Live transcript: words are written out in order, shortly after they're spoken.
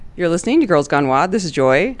You're listening to Girls Gone Wild. This is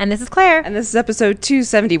Joy. And this is Claire. And this is episode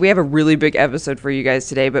 270. We have a really big episode for you guys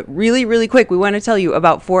today, but really, really quick, we want to tell you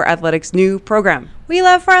about 4Athletics' new program. We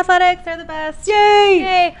love 4Athletics. They're the best. Yay!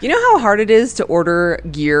 Yay! You know how hard it is to order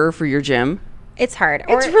gear for your gym? It's hard.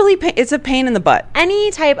 It's really it's a pain in the butt.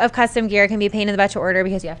 Any type of custom gear can be a pain in the butt to order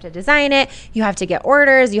because you have to design it, you have to get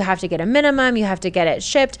orders, you have to get a minimum, you have to get it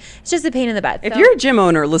shipped. It's just a pain in the butt. If you're a gym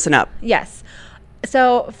owner, listen up. Yes.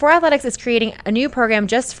 So 4Athletics is creating a new program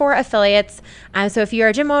just for affiliates. So if you're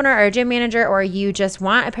a gym owner or a gym manager, or you just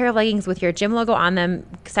want a pair of leggings with your gym logo on them,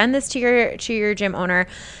 send this to your gym owner.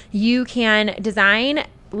 You can design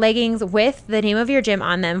leggings with the name of your gym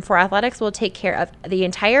on them. 4Athletics will take care of the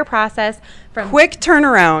entire process. From quick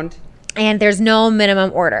turnaround. And there's no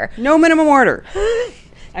minimum order. No minimum order.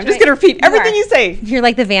 I'm just going to repeat everything you say. You're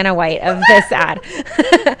like the Vanna White of this ad.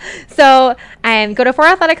 So go to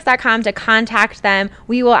 4athletics.com to contact them.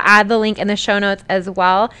 We will add the link in the show notes as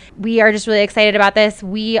well. We are just really excited about this.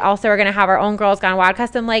 We also are going to have our own Girls Gone Wild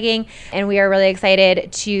custom legging, and we are really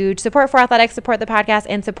excited to support 4Athletics, support the podcast,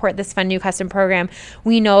 and support this fun new custom program.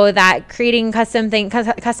 We know that creating custom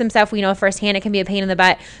stuff, we know firsthand it can be a pain in the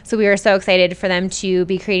butt. So we are so excited for them to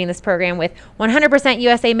be creating this program with 100%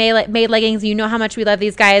 USA made leggings. You know how much we love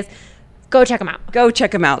these guys. Go check them out. Go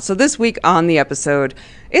check them out. So this week on the episode,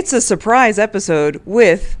 it's a surprise episode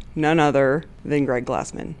with none other than Greg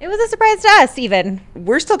Glassman. It was a surprise to us, even.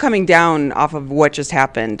 We're still coming down off of what just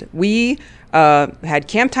happened. We had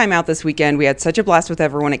Camp Timeout this weekend. We had such a blast with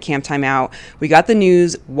everyone at Camp Timeout. We got the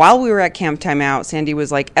news while we were at Camp Timeout. Sandy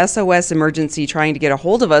was like SOS emergency trying to get a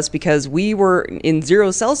hold of us because we were in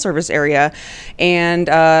zero cell service area. And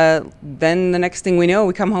then the next thing we know,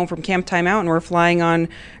 we come home from Camp Timeout and we're flying on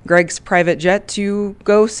Greg's private jet to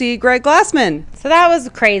go see Greg Glassman. So that was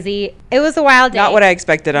crazy. It was a wild day. Not what I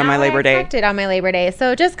expected on my Labor Day.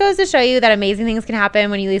 So it just goes to show you that amazing things can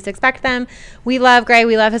happen when you least expect them. We love Greg.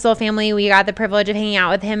 We love his whole family. We got the privilege of hanging out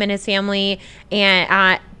with him and his family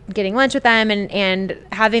and getting lunch with them and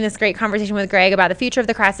having this great conversation with Greg about the future of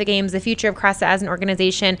the CrossFit Games, the future of CrossFit as an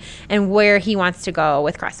organization, and where he wants to go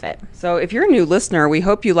with CrossFit. So if you're a new listener, we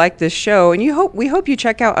hope you like this show, and we hope you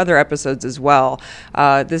check out other episodes as well.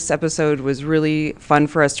 This episode was really fun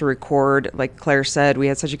for us to record. Like Claire said, we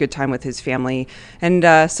had such a good time with his family, and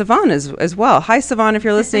Savan as well. Hi, Savan, if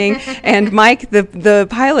you're listening, and Mike, the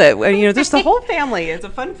pilot. Just the whole family. It's a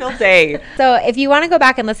fun-filled day. So if you want to go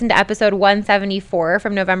back and listen to episode 174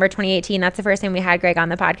 from November 2018, that's the first time we had Greg on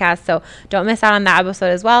the podcast, so don't miss out on that episode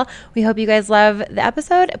as well. We hope you guys love the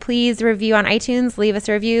episode. Please review on iTunes, leave us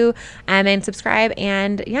a review, and subscribe,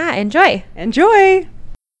 and enjoy. Count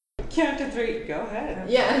to 3. Go ahead.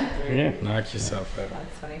 Yeah, knock yourself out.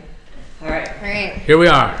 That's funny. All right. Here we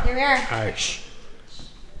are. All right, shh.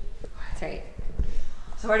 That's right.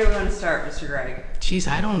 So where do we want to start, Mr. Greg? Jeez,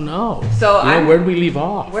 I don't know. So where did we leave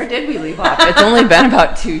off? Where did we leave off? It's only been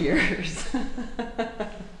about 2 years.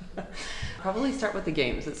 Probably start with the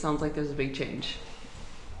games. It sounds like there's a big change.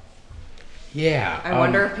 Yeah. I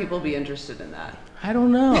wonder if people will be interested in that. I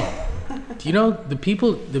don't know. Do you know the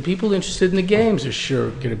people interested in the games are sure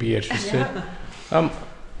going to be interested. Yeah.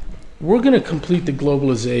 We're going to complete the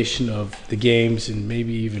globalization of the games and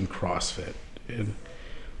maybe even CrossFit.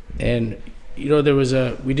 And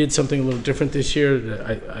we did something a little different this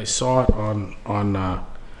year. I saw it on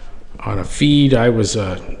a feed. I was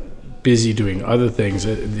busy doing other things.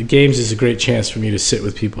 The games is a great chance for me to sit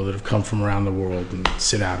with people that have come from around the world and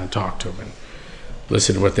sit down and talk to them and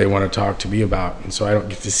listen to what they want to talk to me about. And so I don't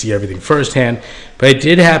get to see everything firsthand, but I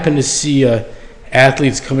did happen to see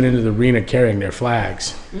athletes coming into the arena carrying their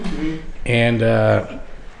flags. Mm-hmm. And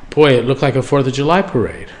boy, it looked like a 4th of July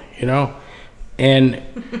parade, and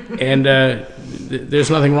there's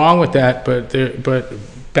nothing wrong with that, but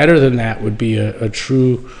better than that would be a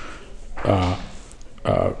true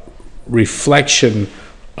reflection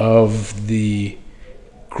of the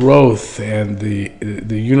growth and the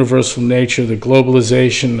universal nature, the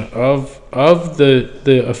globalization of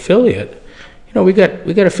the affiliate. We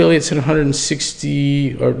got affiliates in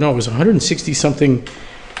 160 something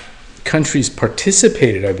countries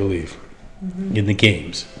participated, I believe, in the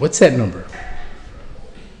games. What's that number?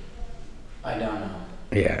 I don't know.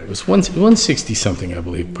 Yeah, it was 160 something, I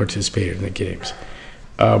believe, participated in the games,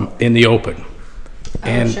 in the Open.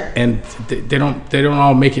 And sure. And they don't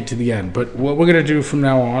all make it to the end. But what we're going to do from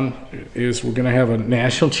now on is we're going to have a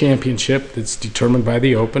national championship that's determined by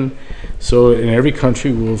the Open. So in every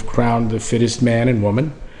country we'll have crowned the fittest man and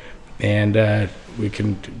woman, and we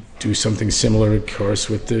can do something similar, of course,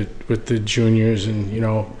 with the juniors and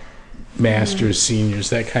masters, seniors,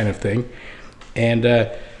 that kind of thing. And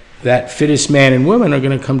that fittest man and woman are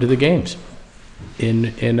going to come to the games.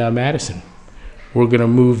 in Madison. We're going to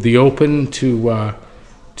move the Open to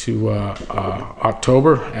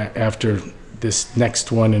October after this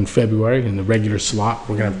next one in February in the regular slot.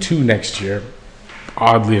 We're going to have 2 next year,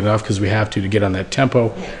 oddly enough, because we have to get on that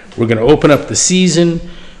tempo. We're going to open up the season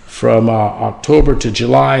from October to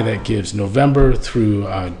July. That gives November through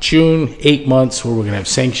June, 8 months where we're going to have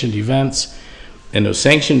sanctioned events. And those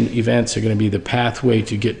sanctioned events are going to be the pathway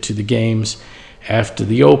to get to the games after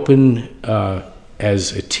the Open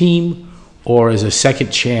as a team or as a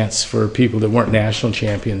second chance for people that weren't national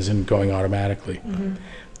champions and going automatically.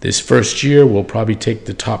 This first year, we'll probably take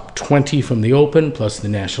the top 20 from the Open plus the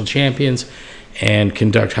national champions and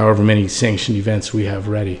conduct however many sanctioned events we have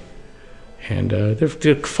ready. And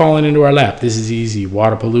they're falling into our lap. This is easy.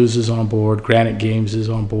 Waterpalooza's on board. Granite Games is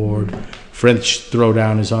on board. French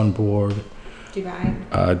Throwdown is on board.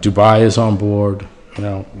 Dubai is on board. You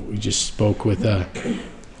know, we just spoke with Annie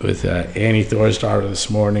Thorsdottir this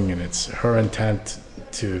morning, and it's her intent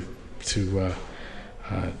to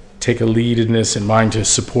take a lead in this and mine to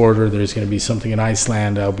support her. There's going to be something in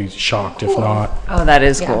Iceland. I'll be shocked if not. Oh, that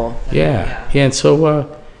is cool. Yeah. And so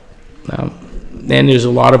and there's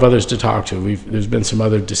a lot of others to talk to. There's been some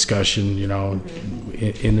other discussion, you know,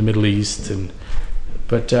 in the Middle East,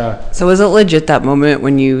 So was it legit that moment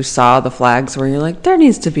when you saw the flags where you're like, there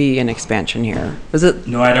needs to be an expansion here? Was it?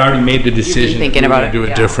 No, I'd already made the decision thinking that we were about going to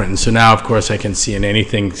do it, it different. And so now, of course, I can see in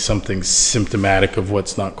anything something symptomatic of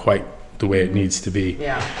what's not quite the way it needs to be.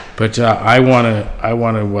 Yeah. But I want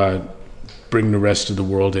to bring the rest of the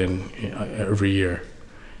world in every year.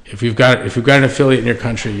 If you've got an affiliate in your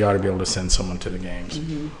country, you ought to be able to send someone to the games.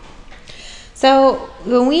 So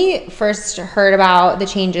when we first heard about the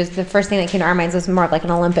changes, the first thing that came to our minds was more of like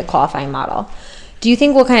an Olympic qualifying model. Do you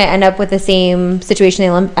think we'll kind of end up with the same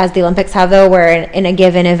situation as the Olympics have, though, where in a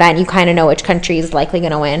given event you kind of know which country is likely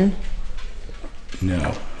going to win?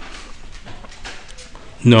 No,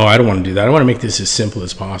 I don't want to do that. I want to make this as simple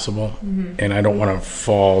as possible, and I don't want to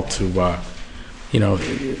fall to,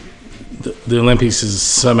 the Olympics is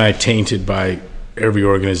semi-tainted by every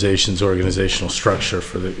organization's organizational structure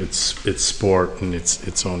for its sport and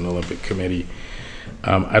its own Olympic committee.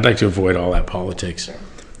 I'd like to avoid all that politics.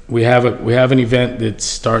 We have an event that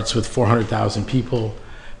starts with 400,000 people,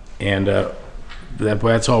 and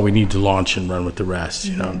that's all we need to launch and run with the rest,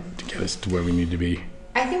 you know, to get us to where we need to be.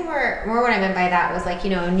 I think more what I meant by that was like, you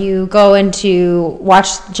know, when you go into watch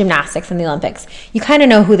gymnastics in the Olympics, you kind of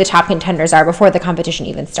know who the top contenders are before the competition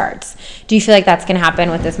even starts. Do you feel like that's going to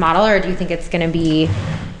happen with this model, or do you think it's going to be,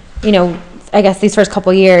 you know, I guess these first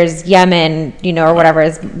couple of years, Yemen, you know, or whatever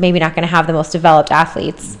is maybe not going to have the most developed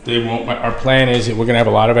athletes? They won't. Our plan is that we're going to have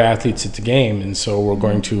a lot of athletes at the game, and so we're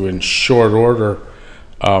going to, in short order,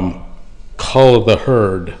 cull the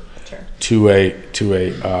herd to a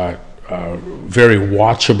very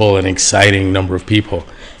watchable and exciting number of people,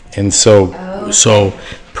 and so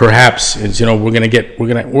perhaps it's, you know,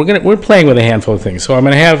 we're playing with a handful of things. So I'm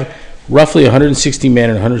going to have roughly 160 men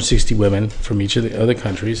and 160 women from each of the other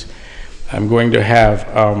countries. I'm going to have,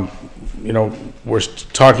 you know, we're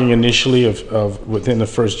talking initially of within the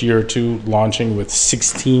first year or two launching with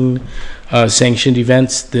 16 sanctioned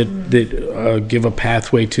events that give a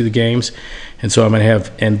pathway to the games. And so I'm going to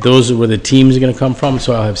have, and those are where the teams are going to come from.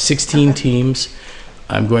 So I'll have 16 teams.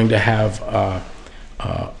 I'm going to have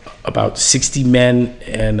about 60 men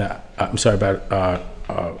and,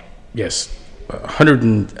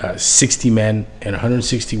 160 men and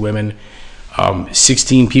 160 women,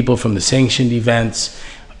 16 people from the sanctioned events,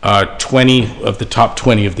 20 of the top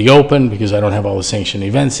 20 of the Open, because I don't have all the sanctioned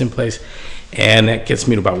events in place. And that gets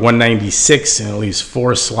me to about 196 and at least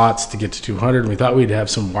 4 slots to get to 200. And we thought we'd have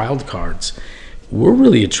some wild cards. We're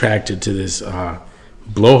really attracted to this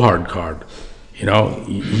blowhard card. You know,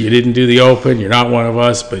 you didn't do the Open, you're not one of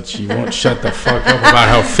us, but you won't shut the fuck up about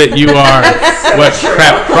how fit you are, what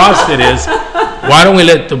crap CrossFit is. Why don't we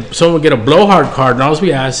let someone get a blowhard card, and all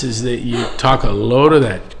we ask is that you talk a load of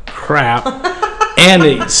that crap and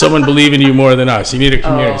that someone believe in you more than us. You need a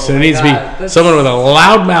community. So there needs to be someone with a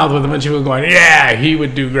loud mouth with a bunch of people going, yeah, he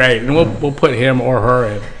would do great. And we'll put him or her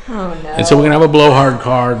in. Oh, no. And so we're going to have a blowhard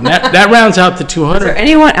card. And that rounds out the 200. Is there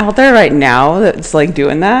anyone out there right now that's like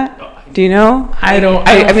doing that? Do you know? I don't.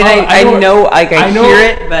 I know, hear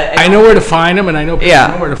it, but I know where to find them, and I know people Yeah.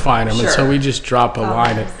 know where to find them. Sure. And so we just drop a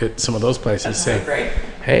line at some of those places, say, great.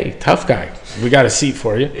 hey, tough guy, we got a seat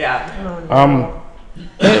for you. Yeah.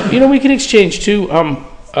 You know, we can exchange too. I'm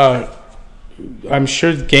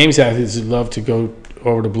sure games athletes would love to go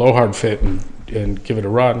over to Blowhard Fit and and give it a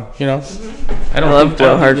run. You know, I love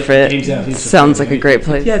Blowhard Fit. Sounds like a great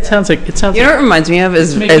place. Yeah, it sounds like. You know what it reminds me of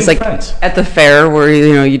is like friends. At the fair where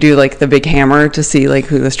you do like the big hammer to see like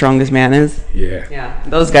who the strongest man is. Yeah.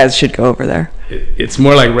 Those guys should go over there. It's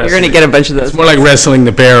more like wrestling. You're gonna get a bunch of those. It's more like wrestling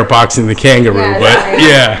the bear or boxing the kangaroo, but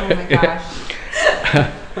yeah.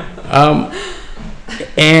 Oh my gosh.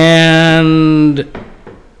 And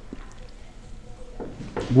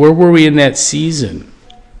where were we in that season?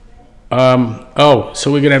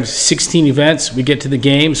 So we're gonna have 16 events. We get to the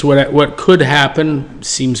games. What could happen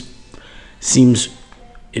seems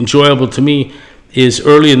enjoyable to me is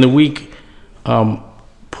early in the week,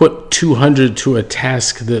 put 200 to a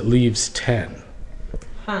task that leaves 10,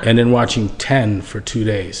 and then watching 10 for 2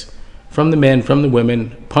 days, from the men, from the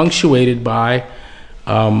women, punctuated by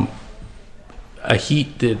a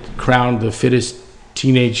heat that crowned the fittest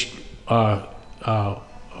teenage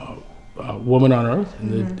woman on earth,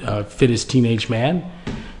 and the fittest teenage man,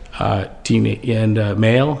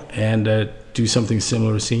 male, and do something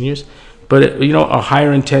similar with seniors, but a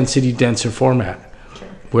higher intensity, denser format,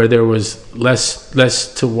 where there was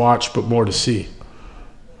less to watch but more to see.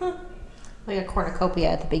 Like a cornucopia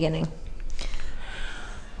at the beginning.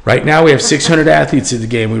 Right now we have 600 athletes at the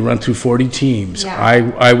game. We run through 40 teams. Yeah.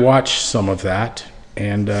 I watch some of that,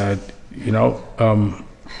 and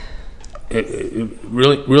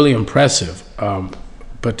really impressive.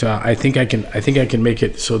 But I think I can make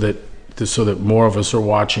it so that more of us are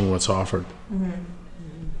watching what's offered. Mm-hmm.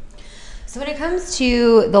 So when it comes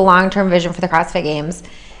to the long-term vision for the CrossFit Games,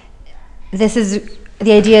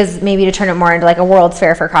 the idea is maybe to turn it more into like a World's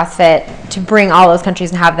Fair for CrossFit, to bring all those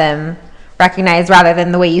countries and have them recognized, rather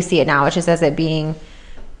than the way you see it now, which is as it being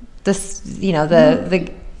this, the.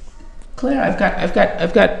 Claire,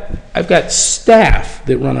 I've got staff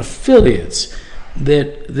that run affiliates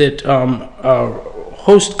that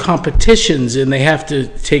host competitions, and they have to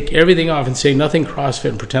take everything off and say nothing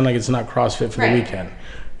CrossFit and pretend like it's not CrossFit for the weekend,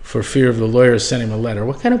 for fear of the lawyers sending them a letter.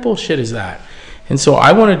 What kind of bullshit is that? And so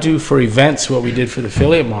I want to do for events what we did for the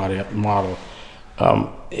affiliate model.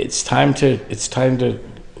 It's time to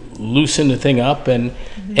loosen the thing up, and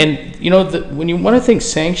when you want to think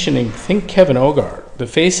sanctioning, think Kevin Ogard. The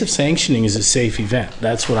face of sanctioning is a safe event.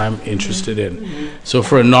 That's what I'm interested in. So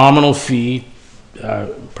for a nominal fee,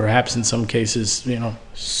 perhaps in some cases,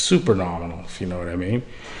 super nominal, if you know what I mean.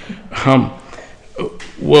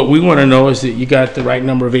 What we want to know is that you got the right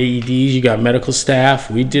number of AEDs, you got medical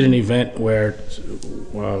staff. We did an event where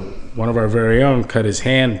one of our very own cut his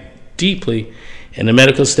hand deeply, and the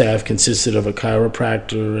medical staff consisted of a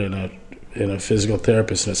chiropractor and a physical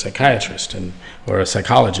therapist and a psychiatrist or a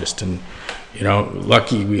psychologist. And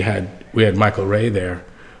lucky we had Michael Ray there,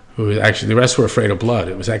 who was actually, the rest were afraid of blood.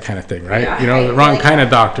 It was that kind of thing, right? Yeah, the wrong kind of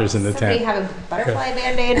doctors in the tent. Somebody have a butterfly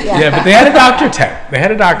Band-Aid? Yeah, but they had a doctor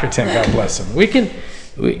tent. God bless them.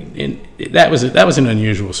 That was an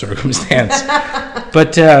unusual circumstance.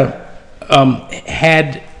 But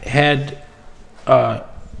had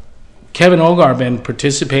Kevin Ogard been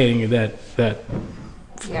participating in that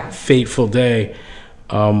fateful day,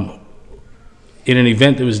 in an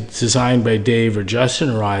event that was designed by Dave or Justin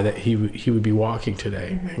or I, that he would be walking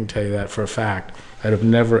today. I can tell you that for a fact. I'd have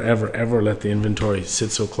never, ever, ever let the inventory sit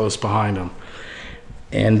so close behind him.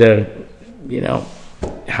 And,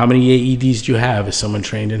 how many AEDs do you have? Is someone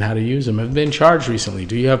trained in how to use them? Have been charged recently?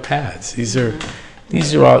 Do you have pads? These are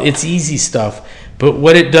all, it's easy stuff. But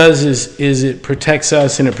what it does is it protects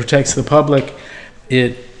us and it protects the public.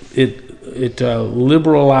 It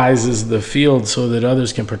liberalizes the field so that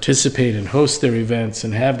others can participate and host their events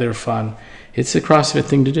and have their fun. It's a CrossFit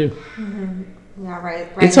thing to do. Mm-hmm. Yeah, right.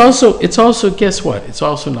 It's also, guess what? It's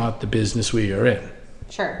also not the business we are in.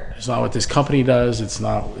 Sure. It's not what this company does. It's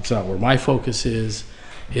not where my focus is.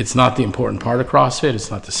 It's not the important part of CrossFit. It's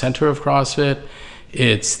not the center of CrossFit.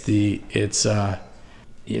 You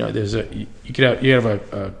could have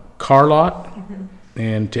a car lot,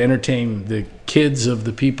 and to entertain the kids of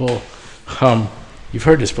the people. You've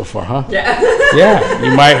heard this before, huh? Yeah. Yeah.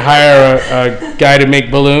 You might hire a guy to make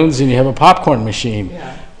balloons, and you have a popcorn machine.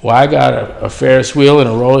 Yeah. Well, I got a Ferris wheel and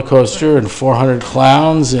a roller coaster and 400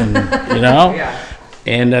 clowns, and Yeah.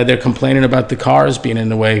 And they're complaining about the cars being in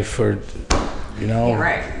the way for,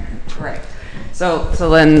 Right. So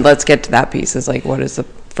then let's get to that piece. Is like, what is the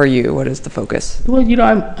focus? Well,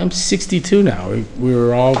 I'm 62 now. We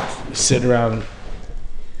were all sitting around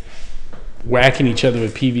whacking each other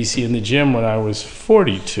with PVC in the gym when I was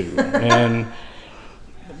 42, and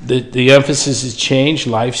the emphasis has changed.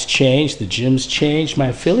 Life's changed. The gym's changed. My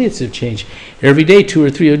affiliates have changed. Every day, 2 or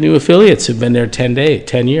 3 new affiliates have been there 10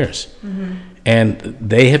 years, and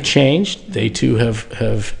they have changed. They too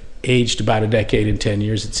have aged about a decade in 10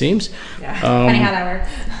 years, it seems. Funny how that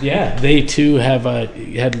works. Yeah, they too have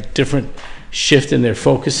had a different shift in their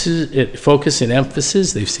focus and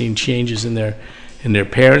emphasis. They've seen changes in their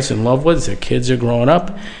parents and loved ones. Their kids are growing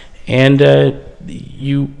up, and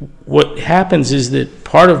what happens is that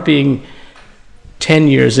part of being 10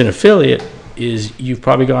 years an affiliate is you've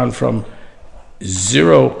probably gone from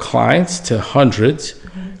 0 clients to hundreds.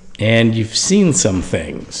 And you've seen some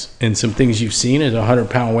things, and some things you've seen is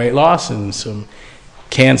 100-pound weight loss and some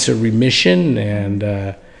cancer remission and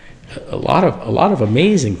a lot of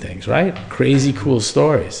amazing things, right? Crazy cool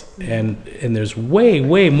stories, and there's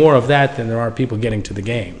way more of that than there are people getting to the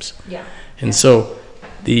games. Yeah. And so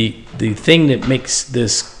the thing that makes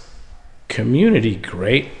this community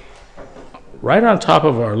great, right on top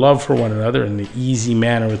of our love for one another and the easy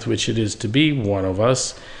manner with which it is to be one of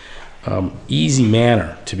us. Easy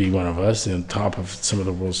manner to be one of us, on top of some of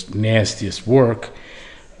the world's nastiest work,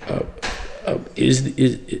 is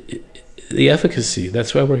the efficacy.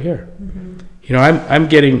 That's why we're here. Mm-hmm. You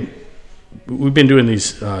know, we've been doing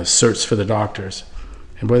these certs for the doctors,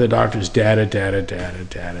 and boy, the doctors, data.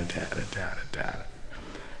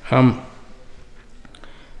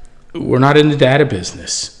 We're not in the data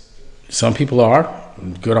business. Some people are,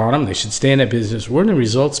 good on them, they should stay in that business. We're in the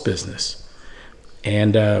results business.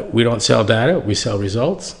 And we don't sell data, we sell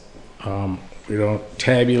results. We don't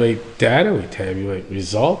tabulate data, we tabulate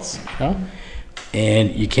results. You know?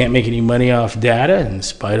 And you can't make any money off data in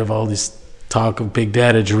spite of all this talk of big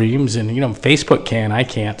data dreams. And, you know, Facebook can, I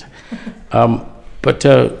can't. But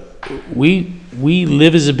we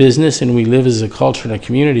live as a business and we live as a culture and a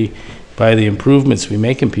community by the improvements we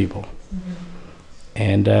make in people. Mm-hmm.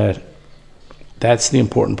 And that's the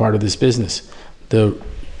important part of this business. The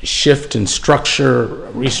shift in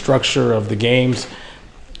restructure of the games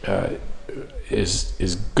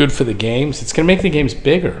is good for the games. It's going to make the games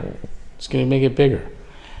bigger. It's going to make it bigger,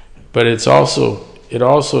 but it also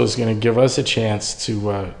is going to give us a chance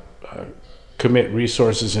to commit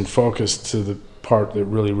resources and focus to the part that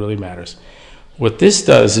really matters. What this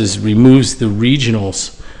does is removes the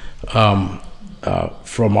regionals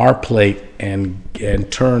from our plate and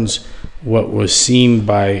turns what was seen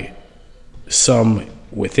by some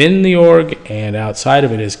within the org and outside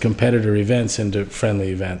of it as competitor events into friendly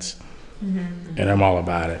events. Mm-hmm. And I'm all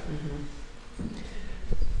about it. Mm-hmm.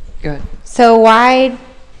 Good. So why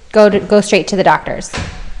go straight to the doctors?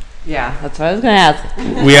 Yeah, that's what I was going to ask.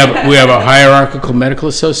 We have a hierarchical medical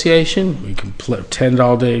association. We can attend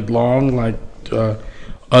all day long, like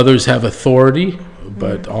others have authority,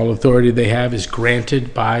 but all authority they have is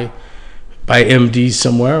granted by MDs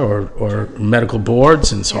somewhere or medical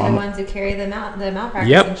boards, and so They're the ones who carry the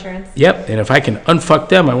malpractice insurance. Yep. And if I can unfuck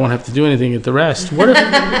them, I won't have to do anything at the rest. What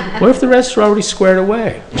if the rest are already squared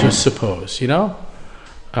away? Just suppose, you know.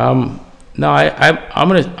 No, I'm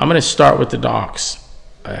gonna start with the docs,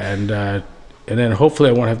 and then hopefully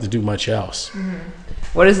I won't have to do much else. Mm-hmm.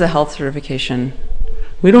 What is the health certification?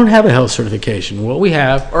 We don't have a health certification. What we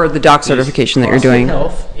have, or the doc certification that you're doing,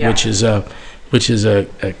 health, yeah. which is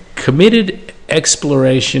a committed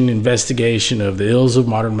exploration, investigation of the ills of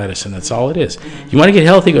modern medicine. That's all it is. You want to get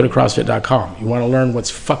healthy, go to CrossFit.com. You want to learn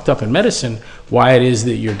what's fucked up in medicine, why it is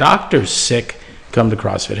that your doctor's sick, come to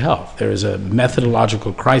CrossFit Health. There is a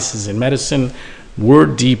methodological crisis in medicine. We're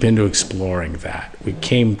deep into exploring that. We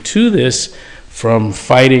came to this from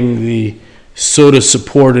fighting the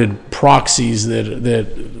SOTA-supported proxies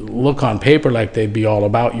that look on paper like they'd be all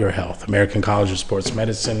about your health. American College of Sports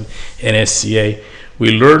Medicine, NSCA.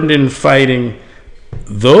 We learned in fighting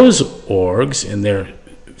those orgs and their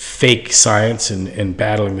fake science and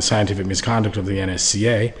battling the scientific misconduct of the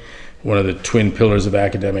NSCA, one of the twin pillars of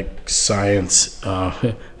academic science,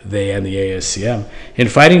 they and the ASCM. In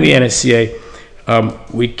fighting the NSCA,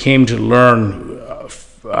 we came to learn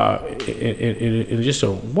in just a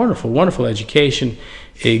wonderful education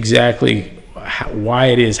exactly why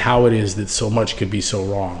it is, how it is that so much could be so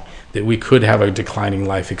wrong, that we could have a declining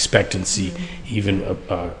life expectancy, even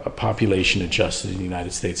a population adjusted in the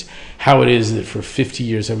United States. How it is that for 50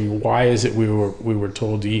 years, I mean, why is it we were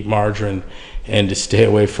told to eat margarine and to stay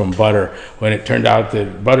away from butter when it turned out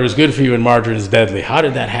that butter is good for you and margarine is deadly? How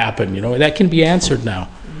did that happen? You know, that can be answered now.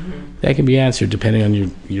 Mm-hmm. That can be answered depending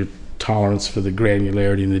on your tolerance for the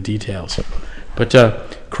granularity and the details. But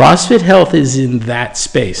CrossFit Health is in that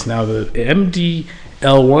space. Now, the MD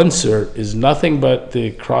L1 cert is nothing but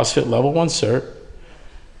the CrossFit Level 1 cert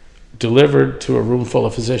delivered to a room full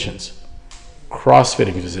of physicians,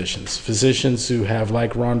 CrossFitting physicians who have,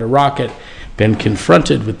 like Rhonda Rocket, been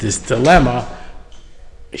confronted with this dilemma.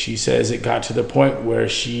 She says it got to the point where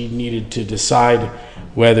she needed to decide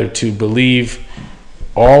whether to believe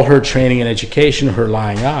all her training and education, her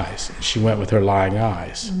lying eyes. She went with her lying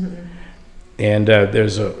eyes. And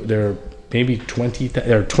there are maybe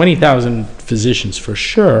 20,000 physicians for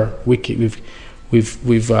sure.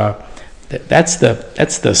 That's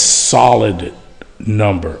the solid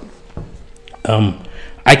number.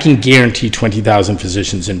 I can guarantee 20,000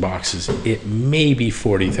 physicians in boxes. It may be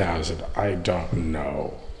 40,000. I don't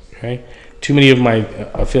know. Okay, too many of my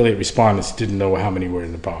affiliate respondents didn't know how many were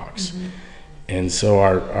in the box, and so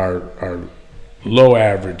our low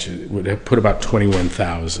average would have put about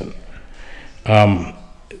 21,000.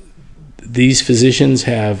 These physicians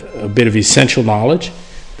have a bit of essential knowledge.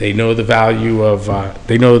 They know the value of,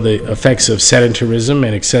 they know the effects of sedentarism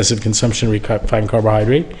and excessive consumption of refined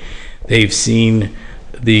carbohydrate. They've seen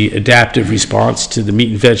the adaptive response to the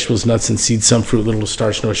meat and vegetables, nuts and seeds, some fruit, little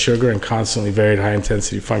starch, no sugar, and constantly varied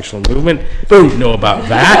high-intensity functional movement. Boom, know about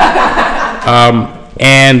that.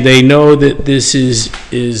 And they know that this is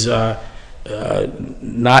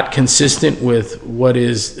not consistent with what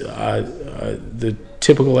is the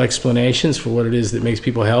typical explanations for what it is that makes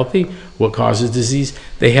people healthy, what causes disease.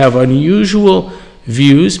 They have unusual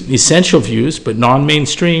views, essential views, but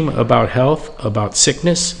non-mainstream about health, about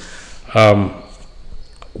sickness.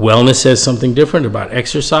 Wellness says something different about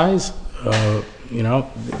exercise,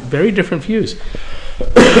 very different views.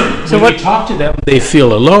 So when you talk to them, they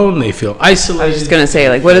feel alone, they feel isolated. I was just going to say,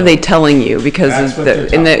 like, what are they telling you? Because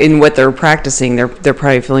in what they're practicing, they're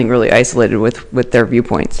probably feeling really isolated with their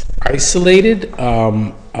viewpoints. Isolated,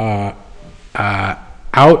 out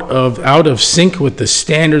of sync with the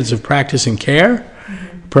standards of practice and care,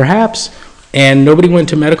 perhaps. And nobody went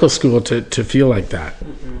to medical school to feel like that,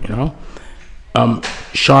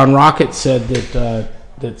 Sean Rocket said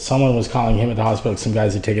that someone was calling him at the hospital. Some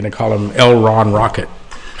guys had taken to call him L. Ron Rocket,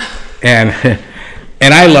 and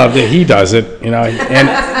I love that he does it,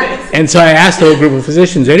 And so I asked the whole group of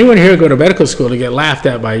physicians, anyone here go to medical school to get laughed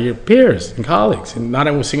at by your peers and colleagues? And not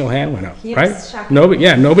a single hand went up, right?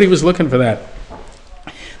 Nobody was looking for that.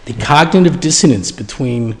 The cognitive dissonance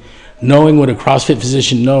between knowing what a CrossFit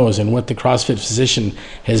physician knows and what the CrossFit physician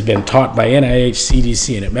has been taught by NIH,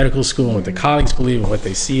 CDC, and at medical school, and what the colleagues believe and what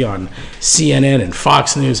they see on CNN and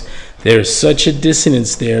Fox News, there's such a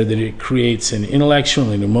dissonance there that it creates an intellectual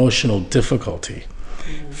and emotional difficulty.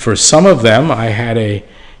 For some of them, I had a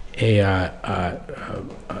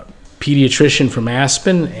pediatrician from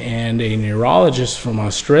Aspen and a neurologist from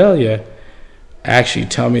Australia actually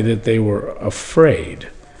tell me that they were afraid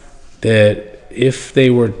that if they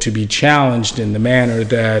were to be challenged in the manner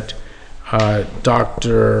that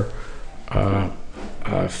Dr.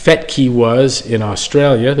 Fetke was in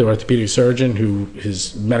Australia, the orthopedic surgeon who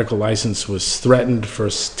his medical license was threatened for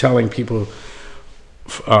telling people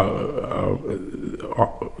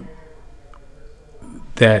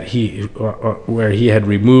that where he had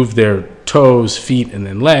removed their toes, feet, and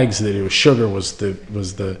then legs, that it was sugar was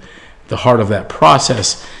the heart of that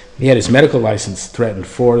process. He had his medical license threatened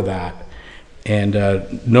for that. And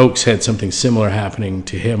Noakes had something similar happening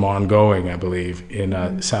to him ongoing, I believe,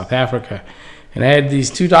 in South Africa. And I had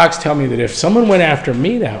these two docs tell me that if someone went after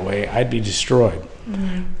me that way, I'd be destroyed.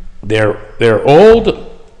 They're old,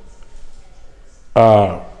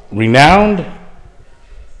 renowned,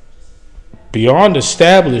 beyond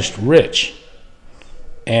established, rich,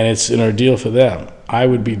 and it's an ordeal for them. I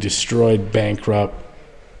would be destroyed, bankrupt,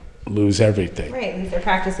 lose everything. Right, lose their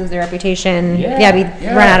practice, lose their reputation. Run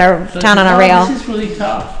out of town on a rail. This is really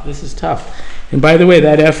tough. This is tough. And by the way,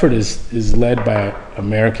 that effort is led by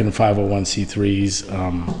American 501c3s.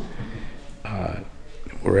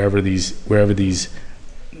 Wherever these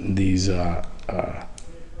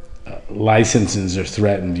licenses are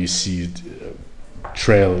threatened, you see a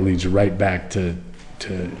trail that leads right back to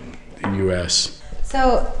the U.S.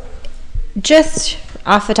 So, just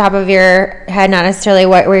off the top of your head, not necessarily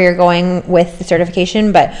where you're going with the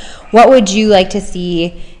certification, but what would you like to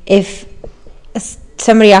see if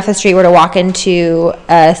somebody off the street were to walk into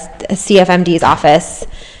a CFMD's office?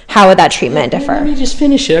 How would that treatment differ? Let me just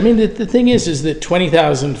finish it. I mean, the thing is that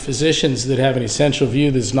 20,000 physicians that have an essential view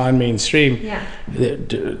that's non-mainstream,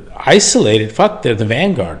 isolated, they're the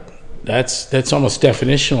vanguard. That's almost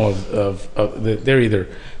definitional of they're either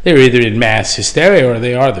in mass hysteria or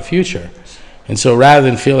they are the future. And so rather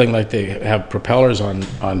than feeling like they have propellers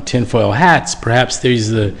on tinfoil hats, perhaps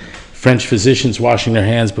these are the French physicians washing their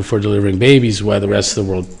hands before delivering babies while the rest of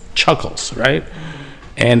the world chuckles, right?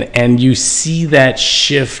 And you see that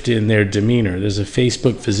shift in their demeanor. There's a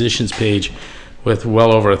Facebook physicians page with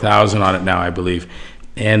well over 1,000 on it now, I believe.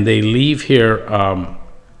 And they leave here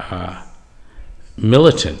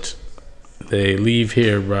militant. They leave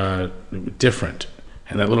here different.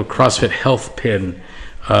 And that little CrossFit Health pin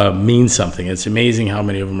means something. It's amazing how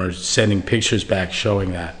many of them are sending pictures back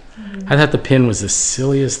showing that. I thought the pin was the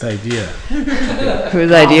silliest idea.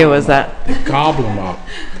 Whose idea was that? Gobble them up.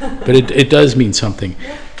 But it does mean something.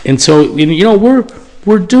 And so,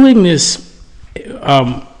 we're doing this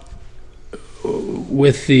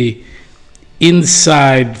with the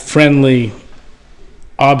inside friendly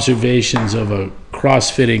observations of a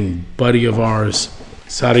crossfitting buddy of ours,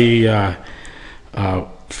 Sari,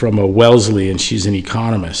 from a Wellesley, and she's an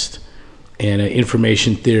economist, and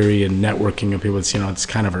information theory and networking of people. It's it's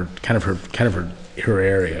kind of her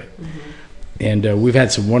area. And we've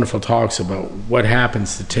had some wonderful talks about what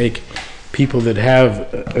happens to take people that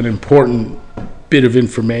have an important bit of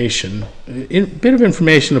information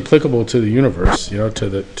applicable to the universe, to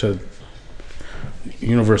the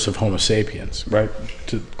universe of Homo sapiens, right?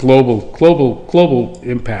 To global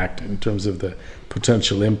impact in terms of the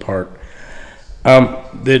potential impart.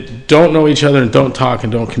 That don't know each other and don't talk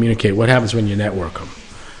and don't communicate. What happens when you network them?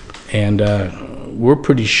 And we're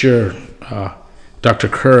pretty sure, Dr.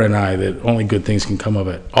 Kerr and I, that only good things can come of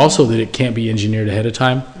it. Also, that it can't be engineered ahead of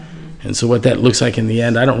time. And so what that looks like in the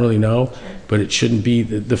end, I don't really know, but it shouldn't be.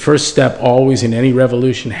 The first step always in any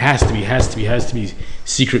revolution has to be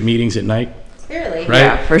secret meetings at night. Clearly. Right?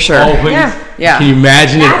 Yeah, for sure. Always. Yeah. Can you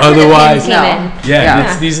imagine it otherwise? No.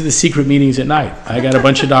 Yeah. These are the secret meetings at night. I got a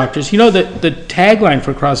bunch of doctors. The tagline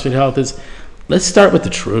for CrossFit Health is, let's start with the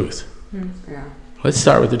truth. Yeah. Let's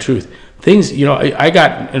start with the truth. Things, I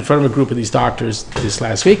got in front of a group of these doctors this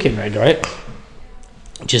last weekend, right? Right?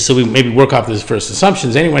 Just so we maybe work off those first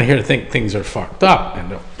assumptions. Anyone here think things are fucked up?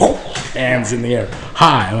 And hands in the air.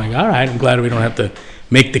 Hi. I'm like, all right, I'm glad we don't have to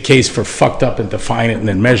make the case for fucked up and define it and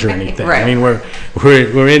then measure anything. Right. I mean, we're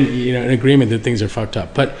in in agreement that things are fucked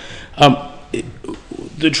up. But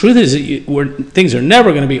the truth is, things are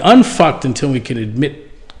never going to be unfucked until we can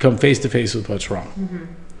come face to face with what's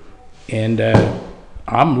wrong. And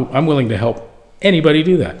I'm willing to help anybody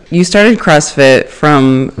do that. You started CrossFit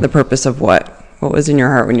from the purpose of what? What was in your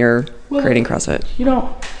heart when you're creating CrossFit?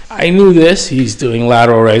 I knew this. He's doing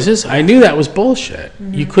lateral raises. I knew that was bullshit.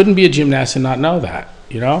 You couldn't be a gymnast and not know that,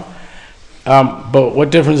 But what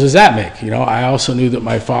difference does that make? I also knew that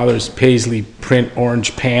my father's paisley print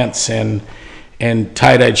orange pants and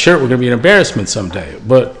tie-dyed shirt were going to be an embarrassment someday.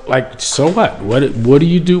 But, so what? What do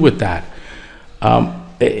you do with that?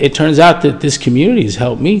 It turns out that this community has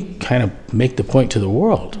helped me kind of make the point to the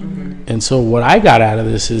world. And so what I got out of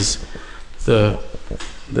this is the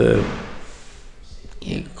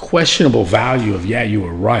questionable value of, you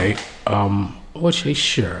were right, which,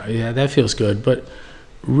 sure, that feels good. But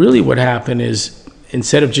really what happened is,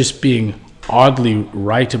 instead of just being oddly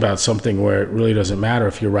right about something where it really doesn't matter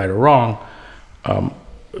if you're right or wrong,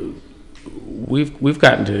 we've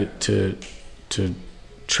gotten to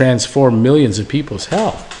transform millions of people's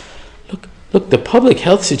health. Look, the public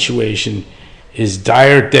health situation is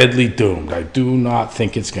dire, deadly doomed. I do not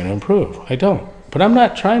think it's going to improve. I don't. But I'm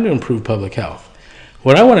not trying to improve public health.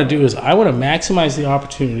 What I want to do is I want to maximize the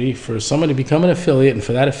opportunity for someone to become an affiliate and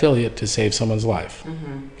for that affiliate to save someone's life.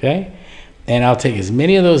 Okay? And I'll take as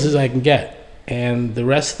many of those as I can get. And the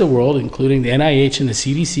rest of the world, including the NIH and the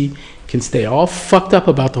CDC, can stay all fucked up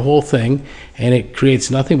about the whole thing, and it creates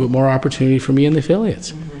nothing but more opportunity for me and the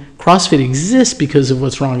affiliates. CrossFit exists because of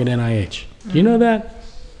what's wrong at NIH. Do you know that?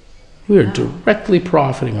 We are directly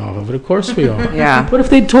profiting off of it. Of course we are. Yeah. What if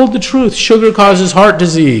they'd told the truth? Sugar causes heart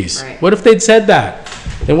disease. Right. What if they'd said that?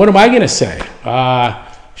 Then what am I going to say?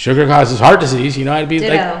 Sugar causes heart disease. I'd be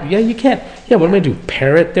Ditto. like, you can't. Yeah, what am I going to do?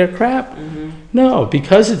 Parrot their crap? No,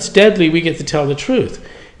 because it's deadly, we get to tell the truth.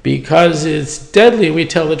 Because it's deadly, we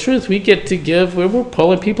tell the truth. We get to give, we're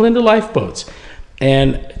pulling people into lifeboats.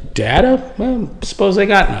 And data, well, suppose I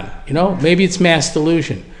got none. Maybe it's mass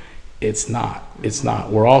delusion. It's not.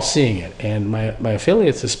 We're all seeing it. And my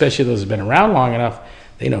affiliates, especially those who've been around long enough,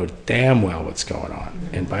 they know damn well what's going on.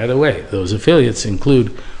 And by the way, those affiliates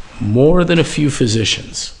include more than a few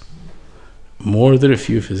physicians.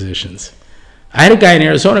 I had a guy in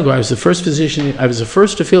Arizona I was the first physician, I was the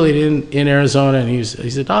first affiliate in Arizona, and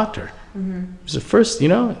he's a doctor. He's the first,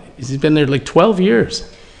 he's been there like 12 years.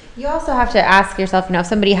 You also have to ask yourself, if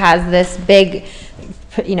somebody has this big,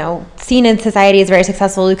 seen in society as a very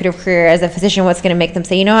successful, lucrative career as a physician, what's going to make them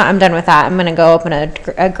say, I'm done with that. I'm going to go open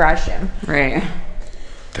a garage gym. Right.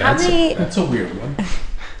 That's a weird one.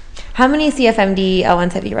 How many CFMD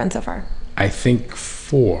L1s have you run so far? I think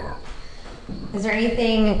 4. Is there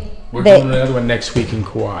anything We're doing another one next week in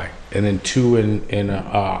Kauai, and then 2 in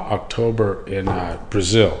October in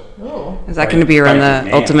Brazil. Ooh. Is that going to be around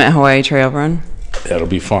the Ultimate Hawaii Trail Run? That'll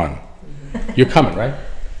be fun. You're coming, right?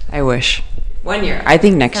 I wish. 1 year. I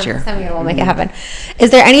think next year. Some year we'll make it happen.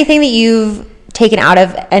 Is there anything that you've taken out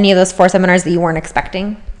of any of those 4 seminars that you weren't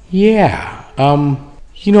expecting? Yeah.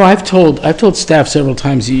 I've told staff several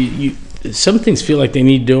times, some things feel like they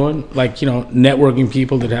need doing, like, networking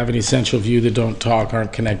people that have an essential view that don't talk,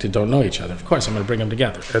 aren't connected, don't know each other. Of course, I'm going to bring them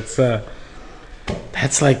together.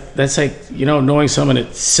 That's like knowing someone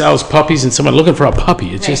that sells puppies and someone looking for a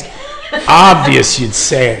puppy. It's just obvious you'd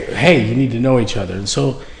say, hey, you need to know each other. And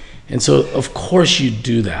so of course you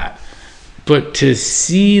do that. But to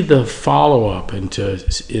see the follow-up in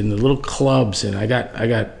the little clubs, and I got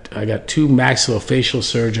 2 maxillofacial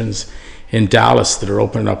surgeons in Dallas that are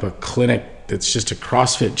opening up a clinic that's just a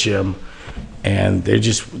CrossFit gym, and they're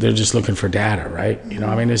just looking for data, right?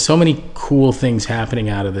 There's so many cool things happening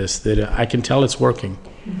out of this that I can tell it's working.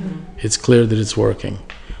 Mm-hmm. It's clear that it's working.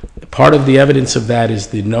 Part of the evidence of that is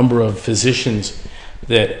the number of physicians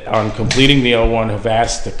that on completing the L1 have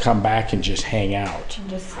asked to come back and just hang out.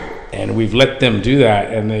 And we've let them do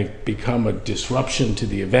that, and they've become a disruption to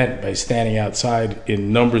the event by standing outside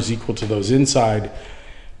in numbers equal to those inside,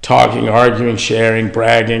 talking, arguing, sharing,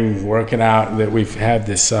 bragging, working out. That we've had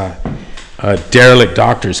this derelict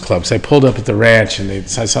doctors clubs. I pulled up at the ranch, and I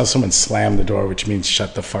saw someone slam the door, which means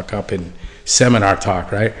shut the fuck up in seminar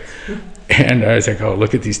talk, right? And I was like, oh,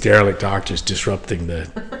 look at these derelict doctors disrupting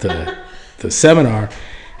the seminar.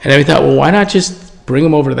 And I thought, well, why not just bring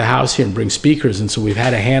them over to the house here and bring speakers? And so we've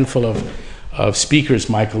had a handful of speakers,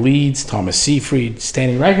 Michael Leeds, Thomas Seyfried,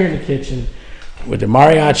 standing right here in the kitchen with the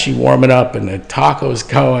mariachi warming up and the tacos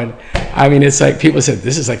going. It's like people said,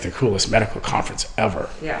 this is like the coolest medical conference ever.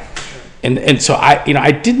 Yeah. And so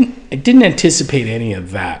I didn't anticipate any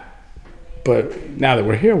of that. But now that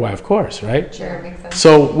we're here, why, of course, right? Sure, makes sense.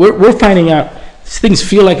 So we're finding out things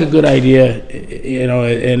feel like a good idea,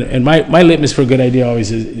 and my litmus for a good idea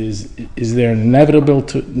always is there an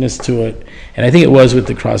inevitableness to it? And I think it was with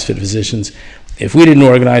the CrossFit physicians. If we didn't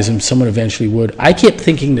organize them, someone eventually would. I kept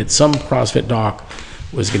thinking that some CrossFit doc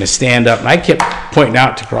was going to stand up, and I kept pointing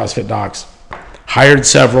out to CrossFit docs, hired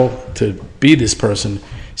several to be this person,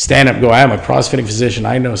 stand up and go, I am a CrossFitting physician.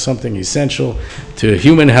 I know something essential to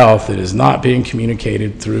human health that is not being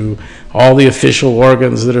communicated through all the official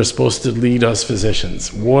organs that are supposed to lead us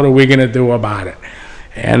physicians. What are we going to do about it?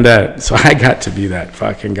 And so I got to be that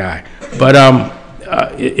fucking guy. But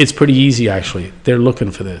it's pretty easy, actually. They're looking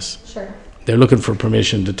for this. Sure. They're looking for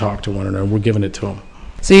permission to talk to one another. We're giving it to them.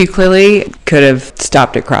 So you clearly could have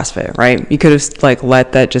stopped at CrossFit, right? You could have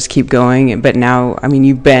let that just keep going. But now,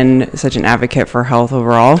 you've been such an advocate for health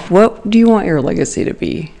overall. What do you want your legacy to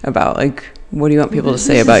be about? What do you want people to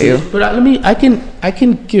say about you? But I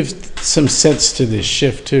can give some sense to this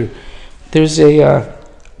shift too. There's a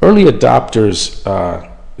early adopters.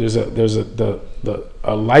 There's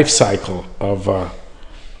a life cycle of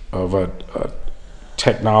a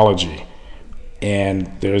technology,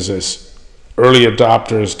 and there's this early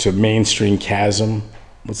adopters to mainstream chasm.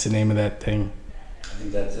 What's the name of that thing? I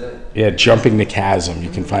think that's it. Yeah, jumping the chasm.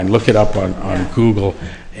 You can look it up on Google,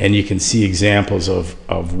 and you can see examples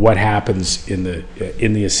of what happens in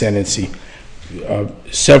the ascendancy.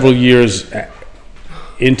 Several years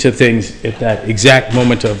into things, at that exact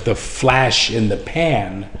moment of the flash in the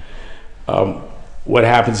pan, what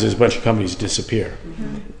happens is a bunch of companies disappear,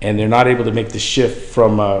 and they're not able to make the shift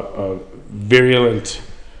from a virulent,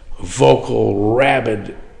 vocal,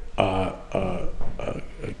 rabid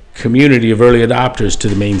community of early adopters to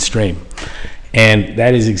the mainstream, and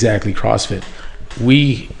that is exactly CrossFit.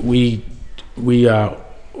 We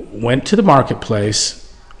went to the marketplace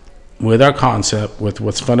with our concept, with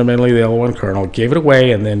what's fundamentally the L1 kernel, gave it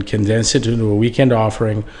away, and then condensed it into a weekend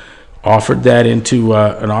offering, offered that into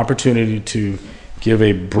an opportunity to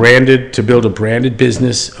build a branded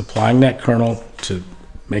business, applying that kernel to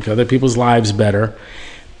make other people's lives better.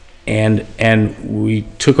 And we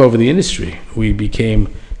took over the industry. We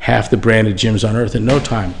became half the branded gyms on earth in no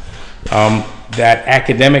time. That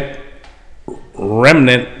academic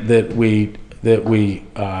remnant that we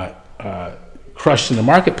crushed in the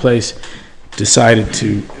marketplace decided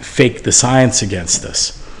to fake the science against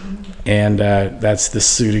us. And that's the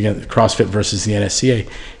suit against CrossFit versus the NSCA.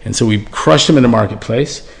 And so we crushed them in the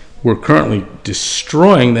marketplace. We're currently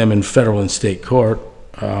destroying them in federal and state court.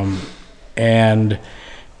 And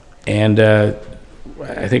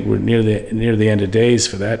I think we're near the end of days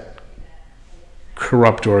for that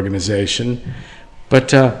corrupt organization.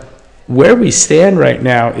 But where we stand right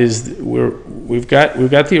now is we've got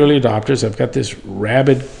the early adopters. I've got this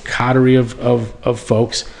rabid coterie of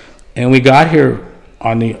folks, and we got here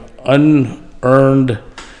on the unearned,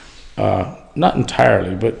 not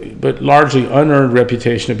entirely, but largely unearned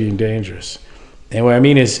reputation of being dangerous. And what I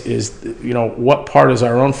mean is, what part is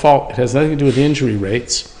our own fault? It has nothing to do with injury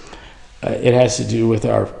rates. It has to do with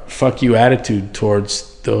our fuck you attitude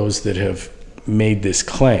towards those that have made this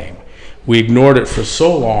claim. We ignored it for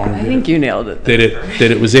so long. I think you nailed it. That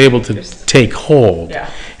it was able to take hold.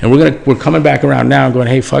 Yeah. And we're coming back around now and going,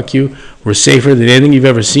 hey, fuck you. We're safer than anything you've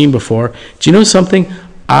ever seen before. Do you know something?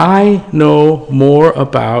 I know more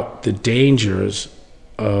about the dangers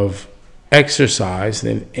of exercise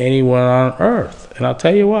than anyone on earth. And I'll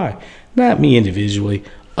tell you why. Not me individually,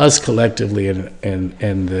 us collectively,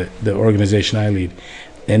 and the organization I lead.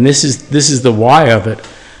 And this is the why of it.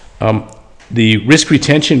 The risk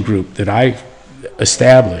retention group that I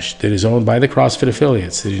established, that is owned by the CrossFit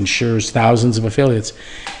affiliates, that insures thousands of affiliates,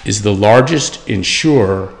 is the largest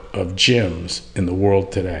insurer of gyms in the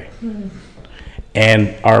world today. Mm-hmm.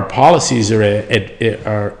 And our policies their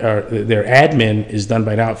admin is done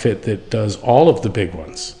by an outfit that does all of the big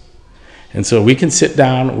ones. And so we can sit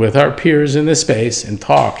down with our peers in this space and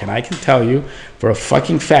talk, and I can tell you for a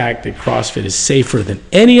fucking fact that CrossFit is safer than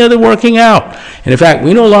any other working out. And in fact,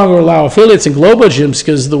 we no longer allow affiliates in global gyms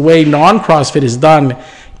because the way non-CrossFit is done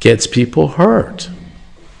gets people hurt.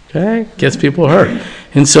 Okay? Gets people hurt.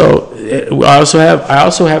 And so I also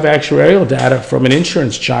have actuarial data from an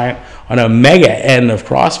insurance giant on a mega N of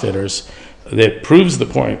CrossFitters that proves the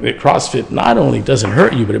point that CrossFit not only doesn't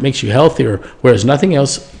hurt you, but it makes you healthier, whereas nothing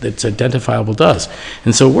else that's identifiable does.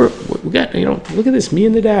 And so we got, look at this, me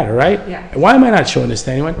and the data, right? Yeah. Why am I not showing this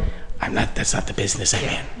to anyone? That's not the business I'm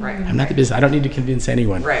in. Right. I'm not the business. I don't need to convince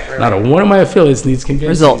anyone. Right. Not one of my affiliates needs convincing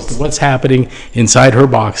Results. as to what's happening inside her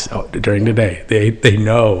box during the day. They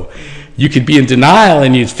know. You could be in denial,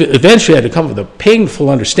 and you eventually have to come with a painful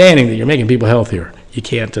understanding that you're making people healthier. You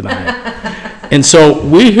can't deny it. And so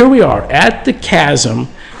here we are at the chasm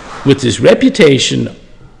with this reputation,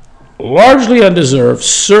 largely undeserved,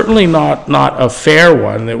 certainly not a fair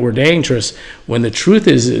one, that we're dangerous, when the truth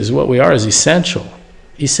is what we are is essential.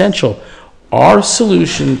 Essential. Our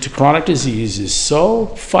solution to chronic disease is so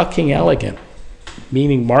fucking elegant,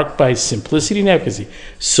 meaning marked by simplicity and efficacy,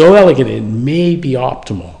 so elegant it may be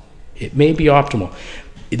optimal. It may be optimal.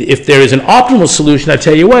 If there is an optimal solution, I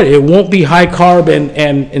tell you what, it won't be high carb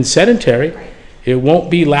and sedentary. It won't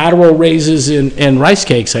be lateral raises and rice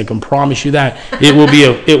cakes. I can promise you that. It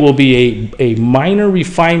will be a minor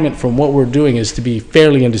refinement from what we're doing, is to be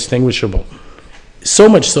fairly indistinguishable. So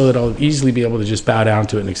much so that I'll easily be able to just bow down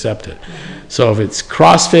to it and accept it. So if it's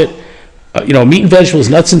CrossFit, meat and vegetables,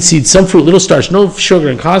 nuts and seeds, some fruit, little starch, no sugar,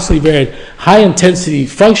 and constantly varied, high intensity,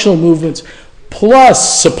 functional movements,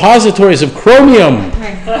 plus suppositories of chromium.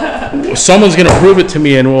 Someone's going to prove it to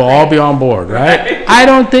me and we'll all be on board, right? I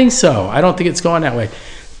don't think so. I don't think it's going that way.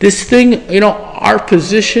 This thing, our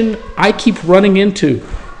position, I keep running into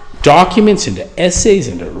documents, into essays,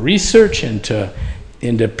 into research, into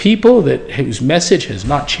people whose message has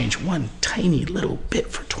not changed one tiny little bit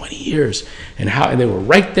for 20 years, and how they were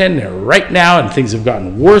right then, they're right now, and things have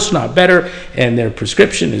gotten worse, not better, and their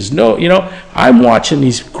prescription is I'm watching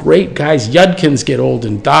these great guys. Yudkins get old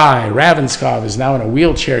and die. Ravenskov is now in a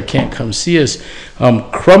wheelchair, can't come see us.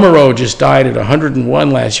 Krummerow just died at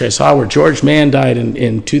 101 last year. I saw where George Mann died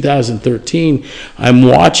in 2013. I'm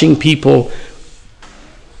watching people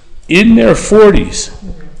in their 40s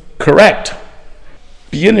correct,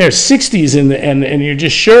 be in their 60s, and you're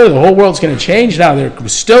just sure the whole world's going to change. Now they're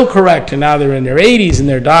still correct, and now they're in their 80s and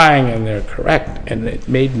they're dying and they're correct, and it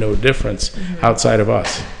made no difference outside of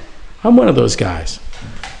us. I'm one of those guys.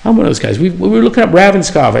 We were looking up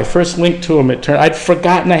Ravenskov. I first linked to him. I'd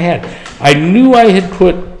forgotten I knew I had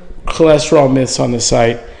put cholesterol myths on the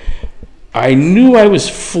site. I knew I was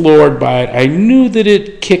floored by it. I knew that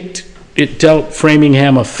it dealt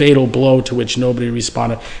Framingham a fatal blow to which nobody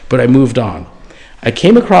responded, but I moved on. I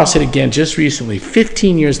came across it again just recently,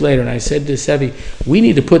 15 years later, and I said to Sevi, we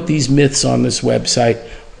need to put these myths on this website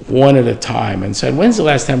one at a time. And said, when's the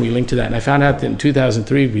last time we linked to that? And I found out that in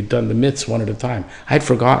 2003, we'd done the myths one at a time. I'd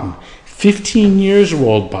forgotten. 15 years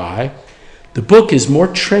rolled by. The book is more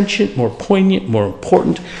trenchant, more poignant, more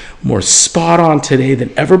important, more spot on today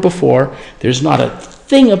than ever before. There's not a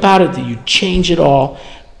thing about it that you change at all.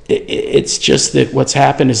 It's just that what's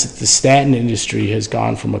happened is that the statin industry has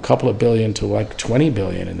gone from a couple of billion to like 20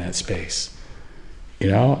 billion in that space,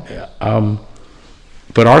 But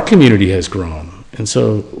our community has grown, and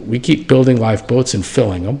so we keep building lifeboats and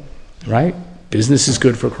filling them, right? Business is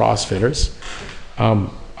good for CrossFitters.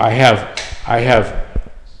 I have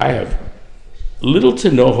little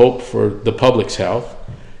to no hope for the public's health,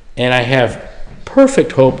 and I have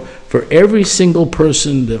perfect hope for every single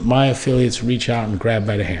person that my affiliates reach out and grab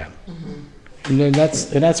by the hand. Mm-hmm. And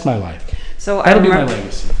that's my life. So that'll be my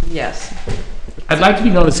legacy. Yes. I'd like to be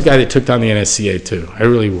known as the guy that took down the NSCA too. I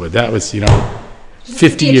really would. That was,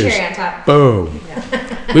 50 years. Boom.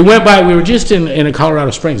 Yeah. We were just in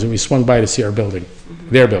Colorado Springs, and we swung by to see our building.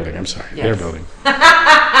 Their building, I'm sorry. Yes. Their building.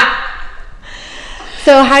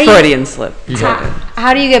 So how do you... Freudian slip.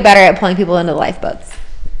 How do you get better at pulling people into lifeboats?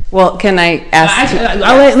 Well, can I ask?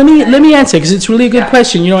 Let me answer, because it's really a good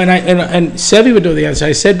question. And Sevi would know the answer.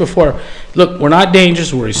 I said before, look, we're not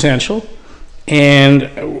dangerous, we're essential. And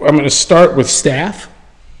I'm going to start with staff,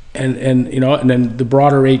 and then the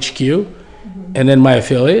broader HQ, and then my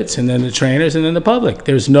affiliates, and then the trainers, and then the public.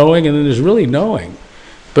 There's knowing, and then there's really knowing.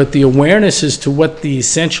 But the awareness as to what the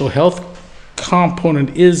essential health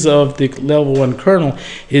component is of the level 1 kernel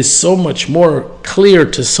is so much more clear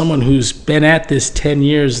to someone who's been at this 10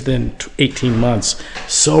 years than 18 months.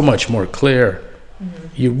 So much more clear.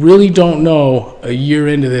 You really don't know a year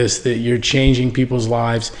into this that you're changing people's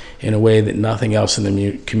lives in a way that nothing else in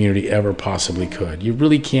the community ever possibly could. You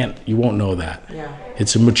really can't, you won't know that. Yeah.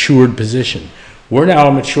 It's a matured position. We're now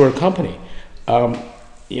a mature company.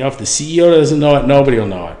 If the CEO doesn't know it, nobody will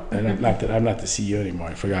know it. And not that I'm not the CEO anymore,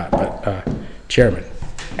 I forgot, but chairman,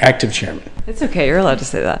 active chairman. It's okay, you're allowed to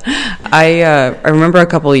say that. I remember a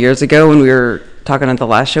couple of years ago when we were talking at the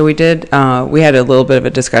last show we did, we had a little bit of a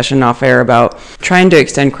discussion off air about trying to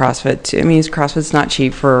extend CrossFit. CrossFit's not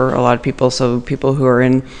cheap for a lot of people, so people who are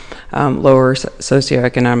in lower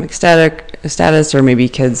socioeconomic status, or maybe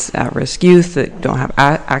kids at risk youth that don't have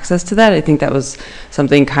access to that. I think that was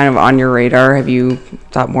something kind of on your radar. Have you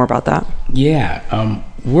thought more about that? Yeah,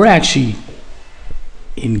 we're actually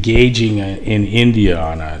engaging in India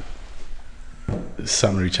on a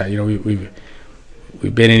summer retreat.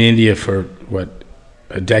 We've been in India for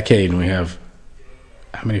a decade, and we have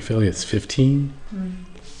how many affiliates? 15.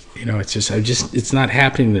 It's not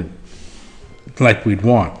happening like we'd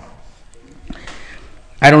want.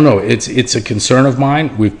 I don't know. It's a concern of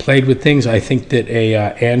mine. We've played with things. I think that a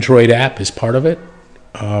Android app is part of it.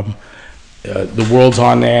 The world's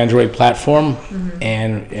on the Android platform,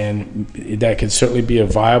 and that could certainly be a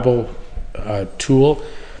viable tool.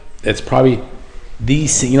 That's probably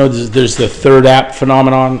there's the third app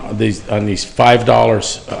phenomenon on these $5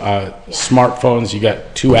 smartphones. You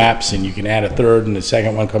got 2 apps, and you can add a third, and the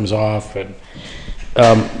second one comes off. And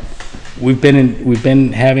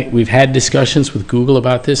we've had discussions with Google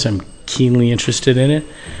about this. I'm keenly interested in it.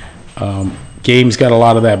 Game's got a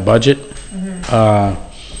lot of that budget.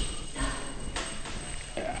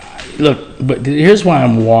 Look, but here's why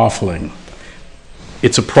I'm waffling.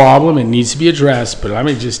 It's a problem. It needs to be addressed. But let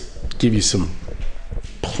me just give you some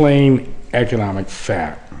plain economic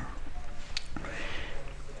fact.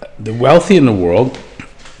 The wealthy in the world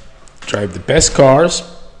drive the best cars,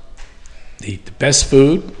 they eat the best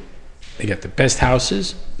food, they got the best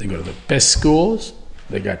houses, they go to the best schools,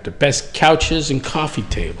 they got the best couches and coffee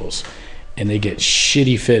tables, and they get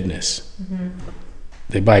shitty fitness.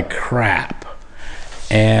 They buy crap.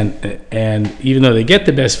 And even though they get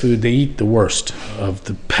the best food, they eat the worst of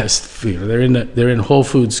the best food. They're in Whole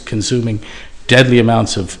Foods consuming deadly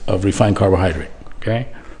amounts of refined carbohydrate. Okay,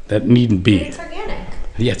 that needn't be. It's organic.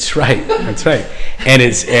 Yeah, that's right. That's right. And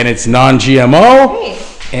it's non-GMO. Right.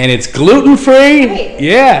 And it's gluten free. Right.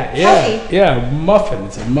 Yeah. Muffin.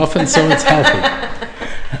 It's a muffin, so it's healthy.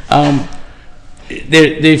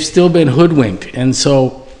 They've still been hoodwinked, and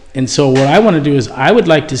so what I want to do is I would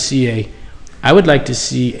like to see a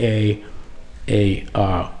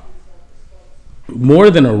more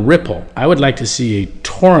than a ripple. I would like to see a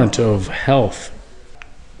torrent of health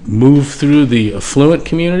move through the affluent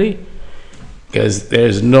community, because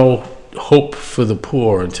there's no hope for the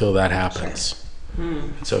poor until that happens.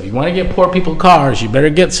 So if you want to get poor people cars, you better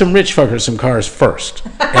get some rich fuckers some cars first.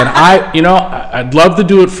 And I'd love to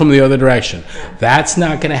do it from the other direction. That's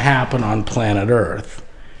not going to happen on planet Earth.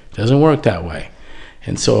 It doesn't work that way.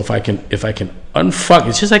 And so if I can unfuck,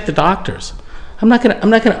 it's just like the doctors. I'm not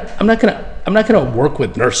gonna work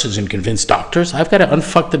with nurses and convince doctors. I've got to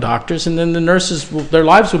unfuck the doctors, and then the nurses, their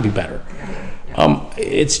lives will be better.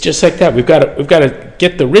 It's just like that. We've got to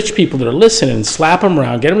get the rich people that are listening and slap them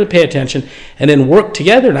around, get them to pay attention, and then work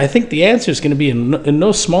together. And I think the answer is going to be in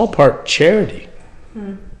no small part charity.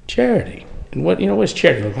 Charity. And what's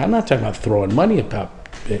charity? Look, I'm not talking about throwing money about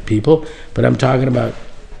people, but I'm talking about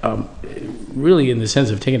really in the sense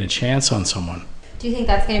of taking a chance on someone. Do you think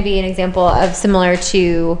that's going to be an example of similar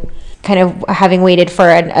to kind of having waited for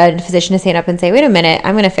a physician to stand up and say, wait a minute,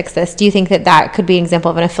 I'm going to fix this? Do you think that could be an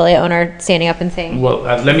example of an affiliate owner standing up and saying? Well,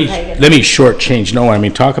 let me shortchange. No, I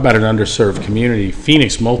mean, talk about an underserved community.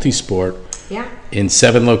 Phoenix Multisport, in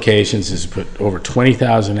 7 locations, has put over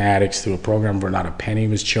 20,000 addicts through a program where not a penny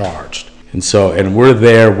was charged. And we're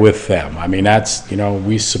there with them. I mean, that's,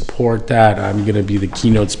 we support that. I'm going to be the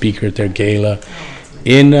keynote speaker at their gala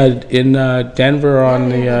in Denver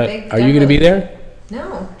on are you going to be there?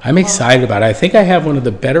 No. I'm excited about it. I think I have one of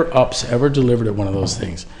the better ups ever delivered at one of those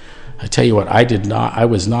things. I tell you what, I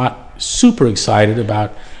was not super excited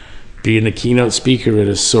about being the keynote speaker at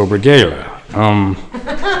a sober gala. I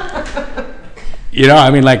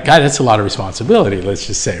mean, like, God, that's a lot of responsibility, let's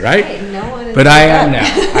just say, right? But I am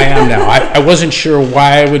now. I wasn't sure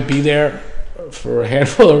why I would be there for a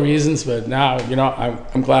handful of reasons, but now,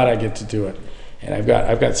 I'm glad I get to do it. And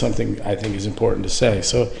I've got something I think is important to say.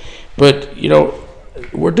 So, but,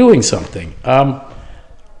 we're doing something.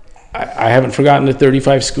 I haven't forgotten the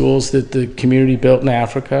 35 schools that the community built in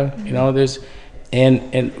Africa. There's,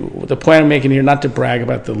 and the point I'm making here, not to brag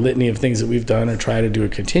about the litany of things that we've done or try to do or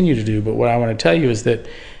continue to do, but what I want to tell you is that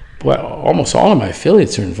almost all of my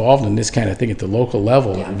affiliates are involved in this kind of thing at the local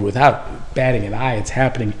level. Without batting an eye, it's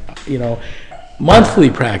happening, monthly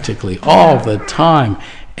practically, all the time.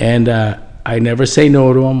 And I never say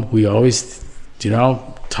no to them. We always,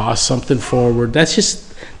 toss something forward. That's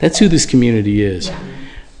who this community is. Yeah.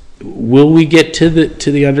 Will we get to the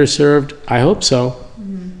underserved? I hope so.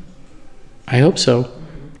 I hope so.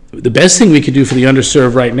 The best thing we could do for the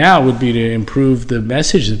underserved right now would be to improve the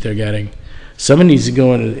message that they're getting. Someone needs to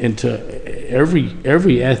go into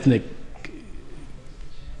every ethnic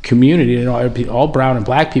community. All brown and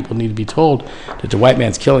black people need to be told that the white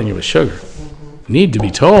man's killing you with sugar. Need to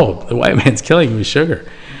be told the white man's killing you with sugar.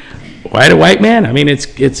 Why the white man? I mean,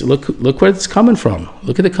 it's look where it's coming from.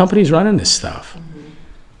 Look at the companies running this stuff.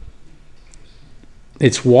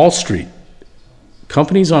 It's Wall Street.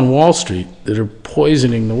 Companies on Wall Street that are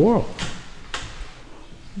poisoning the world.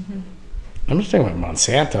 I'm not talking about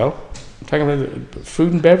Monsanto. I'm talking about the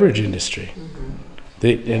food and beverage industry.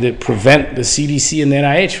 That prevent the CDC and the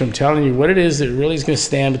NIH from telling you what it is that really is going to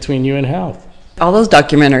stand between you and health. All those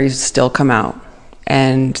documentaries still come out,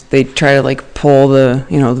 and they try to pull the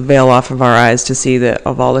the veil off of our eyes to see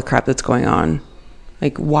of all the crap that's going on.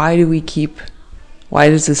 Why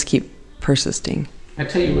does this keep persisting? I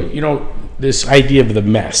tell you what, this idea of the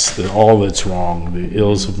mess, all that's wrong, the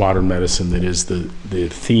ills of modern medicine, that is the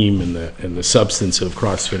theme and the substance of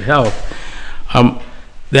CrossFit Health.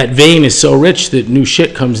 That vein is so rich that new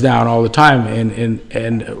shit comes down all the time.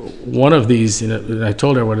 And one of these, and I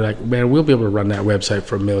told everyone, man, we'll be able to run that website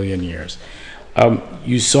for 1 million years.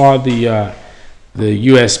 You saw the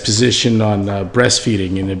U.S. position on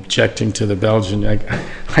breastfeeding and objecting to the Belgian.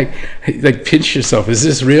 Pinch yourself. Is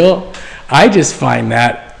this real? I just find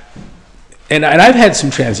that, and I've had some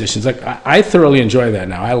transitions. I thoroughly enjoy that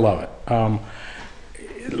now. I love it.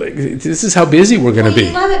 This is how busy we're going to be.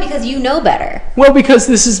 You love it because you know better. Well, because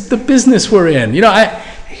this is the business we're in.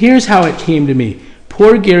 Here's how it came to me.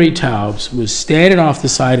 Poor Gary Taubes was standing off the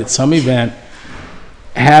side at some event,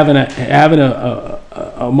 having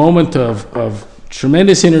a moment of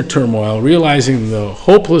tremendous inner turmoil, realizing the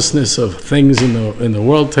hopelessness of things in the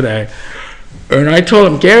world today. And I told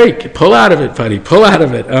him, Gary, pull out of it, buddy, pull out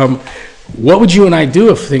of it. What would you and I do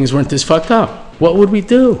if things weren't this fucked up? What would we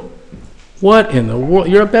do? What in the world?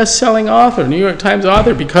 You're a best-selling author, New York Times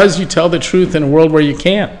author, because you tell the truth in a world where you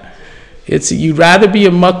can't. You'd rather be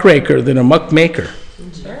a muckraker than a muckmaker.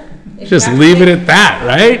 Sure. Just leave it at that,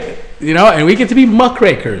 right? And we get to be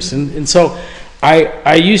muckrakers. And so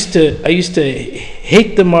I used to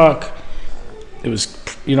hate the muck. It was,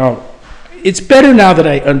 it's better now that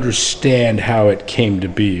I understand how it came to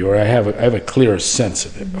be, or I have a clearer sense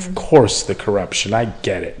of it. Of course, the corruption, I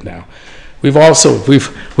get it now. We've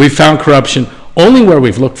found corruption only where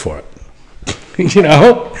we've looked for it.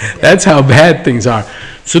 That's how bad things are.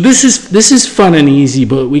 So this is fun and easy,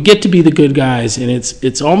 but we get to be the good guys, and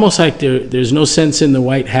it's almost like there's no sense in the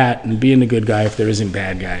white hat and being the good guy if there isn't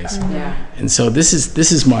bad guys. Yeah. And so this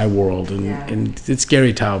is my world, and it's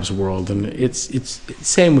Gary Taubes' world, and it's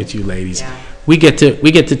same with you ladies. Yeah. We get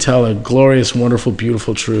to tell a glorious, wonderful,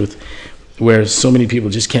 beautiful truth where so many people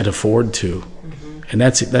just can't afford to. And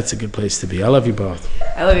that's a good place to be. I love you both.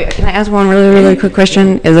 I love you. Can I ask one really, really quick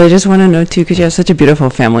question? I just want to know, too, because you have such a beautiful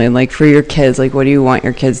family. And, for your kids, what do you want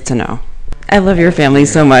your kids to know? I love your family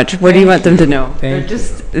so much. What do you want them to know?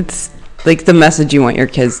 It's the message you want your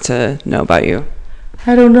kids to know about you.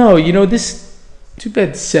 I don't know. Too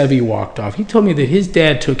bad Sevi walked off. He told me that his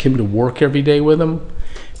dad took him to work every day with him.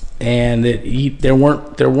 And that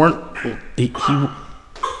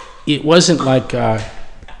it wasn't like...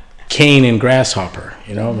 Cain and Grasshopper,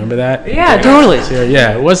 remember that? Yeah, totally. So,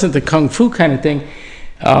 yeah, it wasn't the kung fu kind of thing,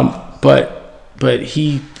 but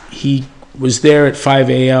he was there at 5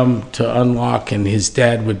 a.m. to unlock, and his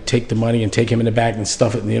dad would take the money and take him in the bag and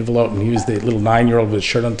stuff it in the envelope, and he was the little 9-year-old with his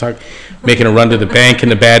shirt untucked, making a run to the bank in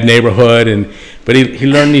the bad neighborhood, but he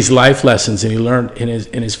learned these life lessons, and he learned in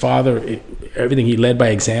his father, everything he led by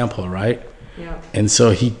example, right? Yeah. And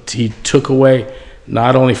so he took away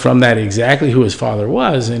not only from that exactly who his father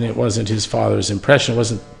was, and it wasn't his father's impression, it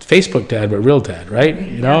wasn't Facebook dad, but real dad, right?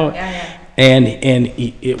 You know? Yeah. And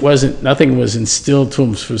it wasn't, nothing was instilled to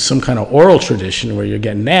him through some kind of oral tradition where you're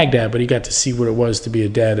getting nagged at, but he got to see what it was to be a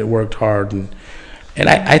dad that worked hard. And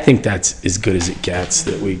I think that's as good as it gets,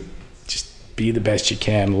 that we just be the best you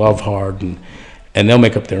can, love hard, and they'll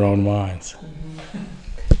make up their own minds.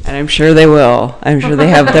 And I'm sure they will. I'm sure they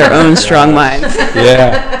have their own strong minds.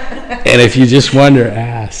 Yeah. And if you just wonder,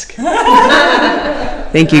 ask.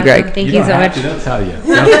 Thank you, Greg. Thank you so much. They'll tell you.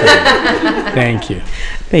 Thank you.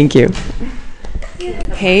 Thank you.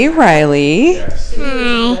 Hey, Riley.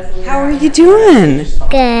 Hi. How are you doing?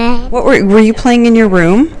 Good. What were you playing in your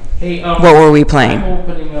room? Hey, What were we playing? I'm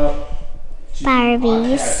opening up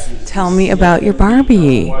Barbies. Tell me about your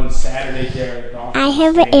Barbie. one Saturday there at Dawson. I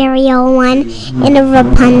have an Ariel one and a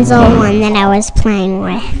Rapunzel one that I was playing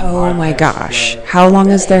with. Oh my gosh. How long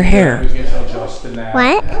is their hair?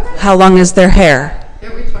 What? How long is their hair?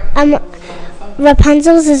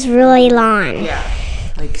 Rapunzel's is really long.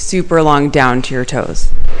 Like super long down to your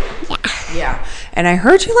toes. Yeah. And I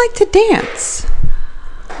heard you like to dance.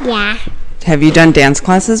 Yeah. Have you done dance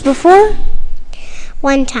classes before?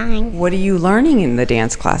 One time. What are you learning in the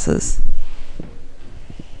dance classes?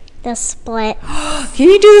 The split. Can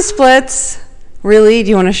you do the splits? Really? Do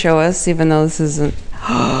you want to show us, even though this isn't...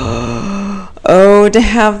 Oh, to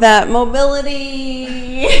have that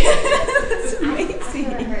mobility. That's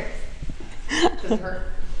amazing.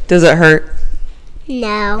 Does it hurt?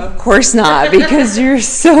 No. Of course not, because you're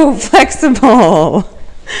so flexible.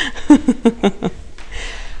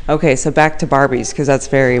 Okay, so back to Barbies, because that's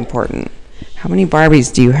very important. How many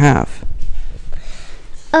Barbies do you have?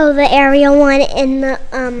 Oh, the Ariel one and the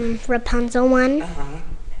Rapunzel one.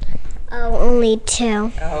 Oh, only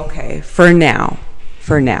 2. Okay, for now.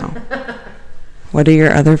 What are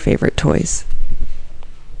your other favorite toys?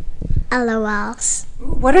 LOLs.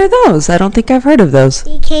 What are those? I don't think I've heard of those.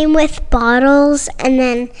 He came with bottles and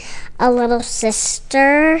then a little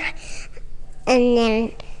sister and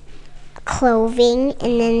then clothing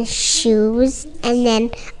and then shoes and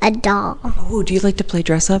then a doll. Oh, do you like to play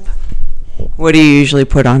dress up? What do you usually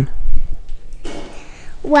put on?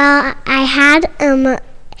 Well, I had a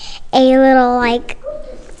little like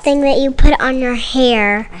thing that you put on your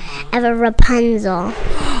hair of a Rapunzel.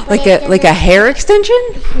 Like a hair extension?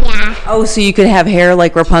 Yeah. Oh, so you could have hair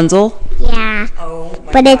like Rapunzel? Yeah.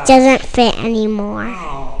 But it doesn't fit anymore.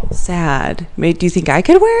 Sad. Do you think I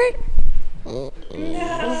could wear it?